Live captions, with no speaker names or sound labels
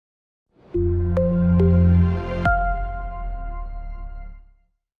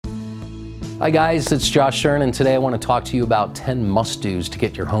Hi guys, it's Josh Shern, and today I want to talk to you about 10 must-dos to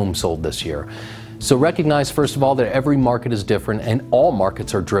get your home sold this year. So recognize first of all that every market is different and all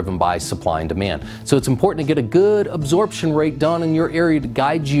markets are driven by supply and demand. So it's important to get a good absorption rate done in your area to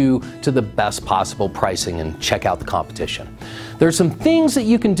guide you to the best possible pricing and check out the competition. There's some things that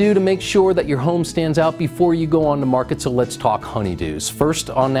you can do to make sure that your home stands out before you go on the market, so let's talk honeydews.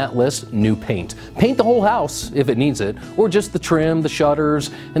 First on that list, new paint. Paint the whole house if it needs it, or just the trim, the shutters,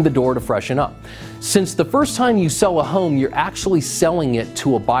 and the door to freshen up. Since the first time you sell a home, you're actually selling it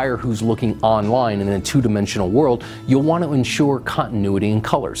to a buyer who's looking online in a two-dimensional world, you'll want to ensure continuity in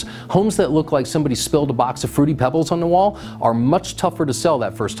colors. Homes that look like somebody spilled a box of Fruity Pebbles on the wall are much tougher to sell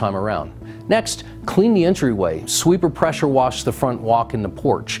that first time around. Next, clean the entryway. Sweep or pressure wash the front walk and the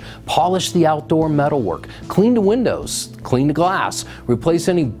porch. Polish the outdoor metalwork. Clean the windows. Clean the glass. Replace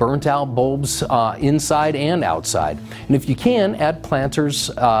any burnt out bulbs inside and outside. And if you can, add planters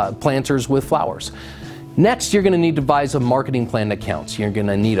with flowers. Next, you're going to need to devise a marketing plan that counts. You're going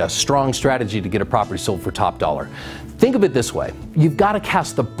to need a strong strategy to get a property sold for top dollar. Think of it this way. You've got to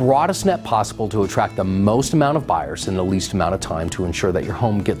cast the broadest net possible to attract the most amount of buyers in the least amount of time to ensure that your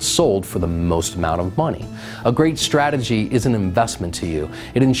home gets sold for the most amount of money. A great strategy is an investment to you.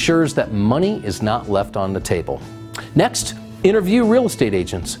 It ensures that money is not left on the table. Next, interview real estate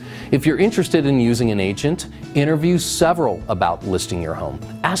agents. If you're interested in using an agent, interview several about listing your home.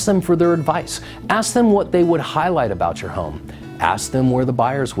 Ask them for their advice. Ask them what they would highlight about your home. Ask them where the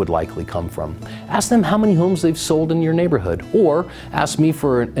buyers would likely come from. Ask them how many homes they've sold in your neighborhood. Or ask me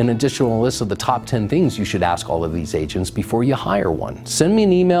for an additional list of the top 10 things you should ask all of these agents before you hire one. Send me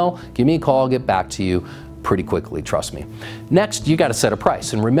an email, give me a call, I'll get back to you pretty quickly, trust me. Next, you got to set a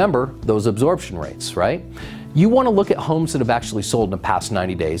price. And remember those absorption rates, right? You want to look at homes that have actually sold in the past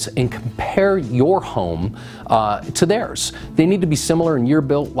 90 days and compare your home to theirs. They need to be similar in year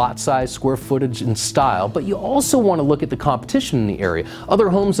built, lot size, square footage, and style, but you also want to look at the competition in the area, other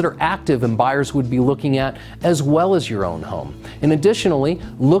homes that are active and buyers would be looking at, as well as your own home. And additionally,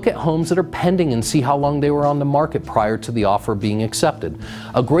 look at homes that are pending and see how long they were on the market prior to the offer being accepted.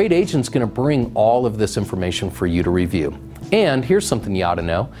 A great agent's going to bring all of this information for you to review. And here's something you ought to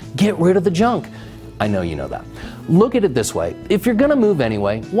know: get rid of the junk. I know you know that. Look at it this way. If you're going to move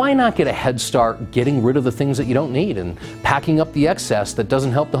anyway, why not get a head start getting rid of the things that you don't need and packing up the excess that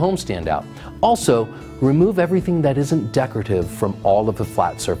doesn't help the home stand out? Also, remove everything that isn't decorative from all of the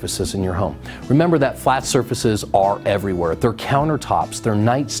flat surfaces in your home. Remember that flat surfaces are everywhere. They're countertops, they're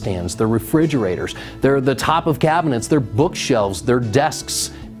nightstands, they're refrigerators, they're the top of cabinets, they're bookshelves, they're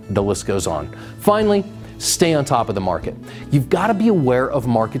desks. The list goes on. Finally, stay on top of the market. You've got to be aware of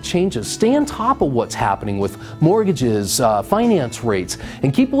market changes. Stay on top of what's happening with mortgages, finance rates,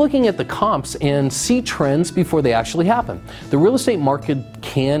 and keep looking at the comps and see trends before they actually happen. The real estate market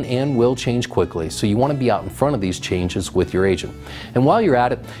can and will change quickly, so you want to be out in front of these changes with your agent. And while you're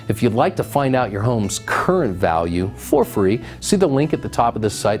at it, if you'd like to find out your home's current value for free, see the link at the top of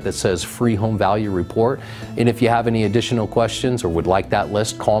this site that says Free Home Value Report. And if you have any additional questions or would like that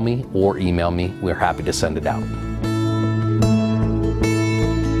list, call me or email me. We're happy to send it out.